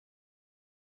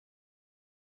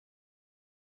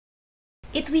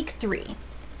It's week 3.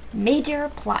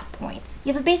 Major plot points.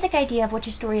 You have a basic idea of what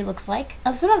your story looks like,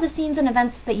 of some of the scenes and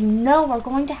events that you know are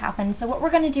going to happen, so what we're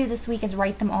going to do this week is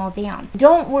write them all down.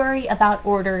 Don't worry about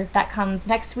order, that comes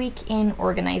next week in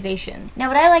organization. Now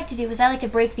what I like to do is I like to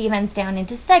break the events down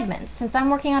into segments. Since I'm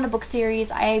working on a book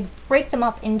series, I break them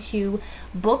up into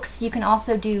books. You can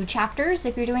also do chapters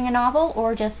if you're doing a novel,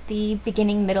 or just the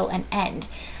beginning, middle, and end.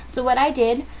 So what I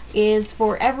did is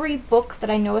for every book that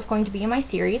I know is going to be in my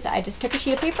series, I just took a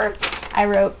sheet of paper, I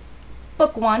wrote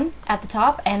book 1 at the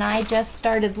top, and I just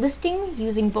started listing,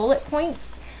 using bullet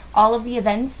points, all of the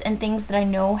events and things that I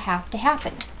know have to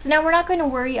happen. So now we're not going to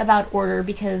worry about order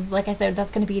because, like I said,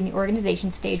 that's going to be in the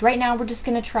organization stage. Right now we're just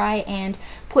going to try and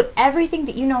put everything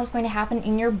that you know is going to happen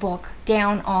in your book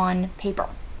down on paper.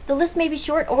 The list may be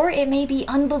short or it may be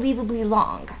unbelievably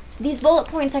long. These bullet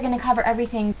points are going to cover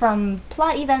everything from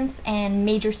plot events and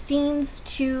major scenes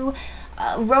to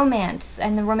romance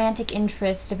and the romantic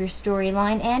interest of your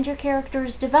storyline and your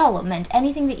character's development.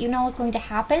 Anything that you know is going to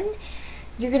happen,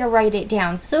 you're going to write it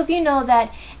down. So if you know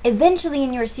that eventually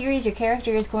in your series your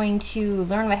character is going to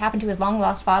learn what happened to his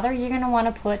long-lost father, you're going to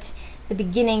want to put the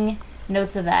beginning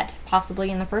notes of that,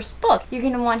 possibly in the first book. You're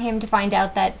going to want him to find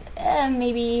out that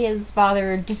maybe his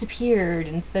father disappeared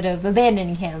instead of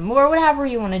abandoning him, or whatever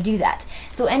you want to do that.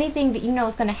 So anything that you know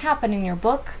is going to happen in your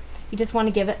book, you just want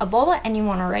to give it a bullet and you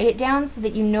want to write it down so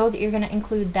that you know that you're going to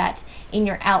include that in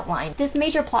your outline. This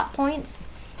major plot points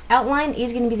outline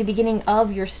is going to be the beginning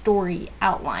of your story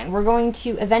outline. We're going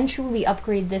to eventually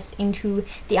upgrade this into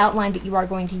the outline that you are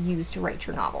going to use to write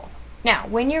your novel. Now,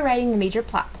 when you're writing the major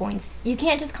plot points, you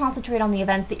can't just concentrate on the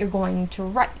events that you're going to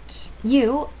write.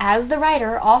 You, as the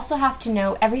writer, also have to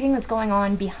know everything that's going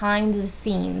on behind the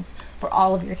scenes for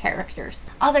all of your characters.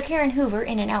 Author Karen Hoover,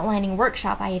 in an outlining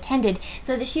workshop I attended,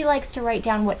 said that she likes to write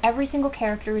down what every single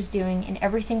character is doing in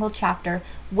every single chapter,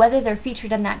 whether they're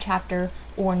featured in that chapter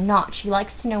or not. She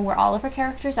likes to know where all of her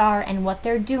characters are and what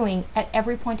they're doing at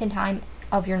every point in time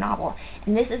of your novel.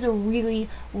 And this is a really,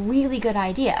 really good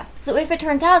idea. So if it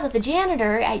turns out that the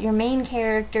janitor at your main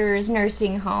character's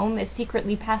nursing home is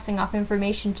secretly passing off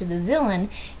information to the villain,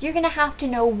 you're going to have to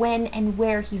know when and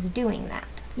where he's doing that.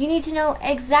 You need to know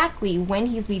exactly when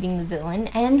he's meeting the villain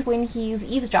and when he's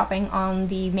eavesdropping on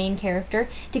the main character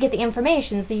to get the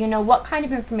information, so you know what kind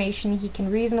of information he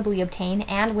can reasonably obtain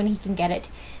and when he can get it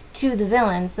to the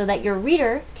villain, so that your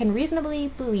reader can reasonably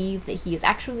believe that he is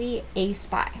actually a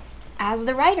spy. As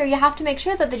the writer, you have to make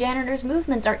sure that the janitor's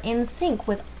movements are in sync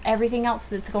with everything else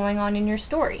that's going on in your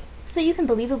story, so you can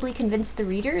believably convince the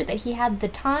reader that he had the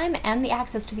time and the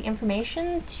access to the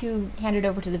information to hand it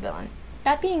over to the villain.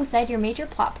 That being said, your major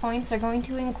plot points are going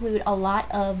to include a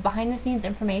lot of behind-the-scenes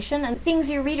information and things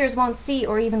your readers won't see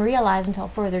or even realize until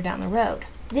further down the road.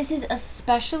 This is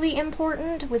especially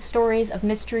important with stories of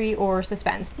mystery or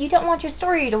suspense. You don't want your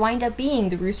story to wind up being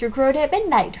The Rooster Crowed at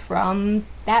Midnight from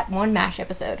that one MASH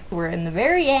episode, where in the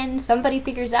very end somebody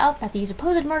figures out that the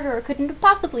supposed murderer couldn't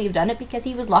possibly have done it because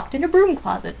he was locked in a broom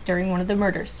closet during one of the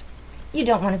murders. You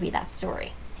don't want to be that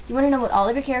story. You want to know what all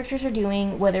of your characters are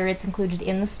doing, whether it's included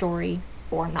in the story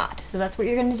or not. So that's what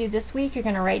you're going to do this week. You're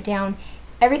going to write down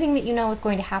everything that you know is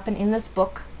going to happen in this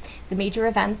book, the major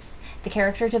events, the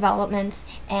character development,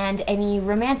 and any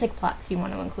romantic plots you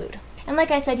want to include. And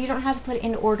like I said, you don't have to put it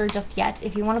in order just yet.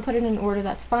 If you want to put it in order,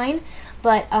 that's fine,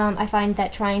 but I find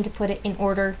that trying to put it in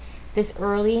order this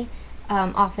early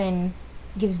often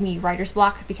gives me writer's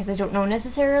block because I don't know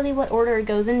necessarily what order it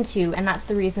goes into, and that's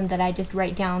the reason that I just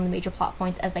write down the major plot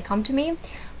points as they come to me,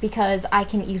 because I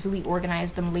can easily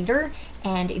organize them later,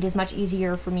 and it is much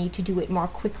easier for me to do it more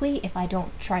quickly if I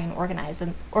don't try and organize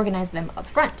them up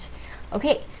front.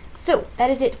 Okay, so that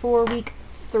is it for week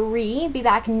 3. Be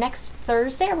back next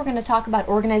Thursday. We're going to talk about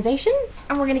organization,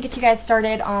 and we're going to get you guys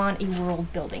started on a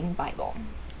world building Bible.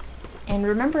 And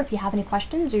remember, if you have any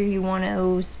questions or you want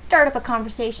to start up a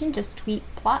conversation, just tweet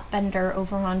PlotBender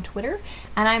over on Twitter,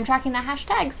 and I'm tracking that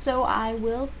hashtag, so I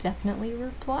will definitely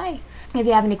reply. If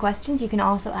you have any questions, you can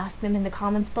also ask them in the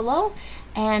comments below,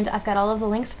 and I've got all of the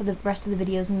links for the rest of the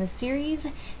videos in this series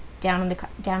down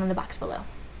in the box below.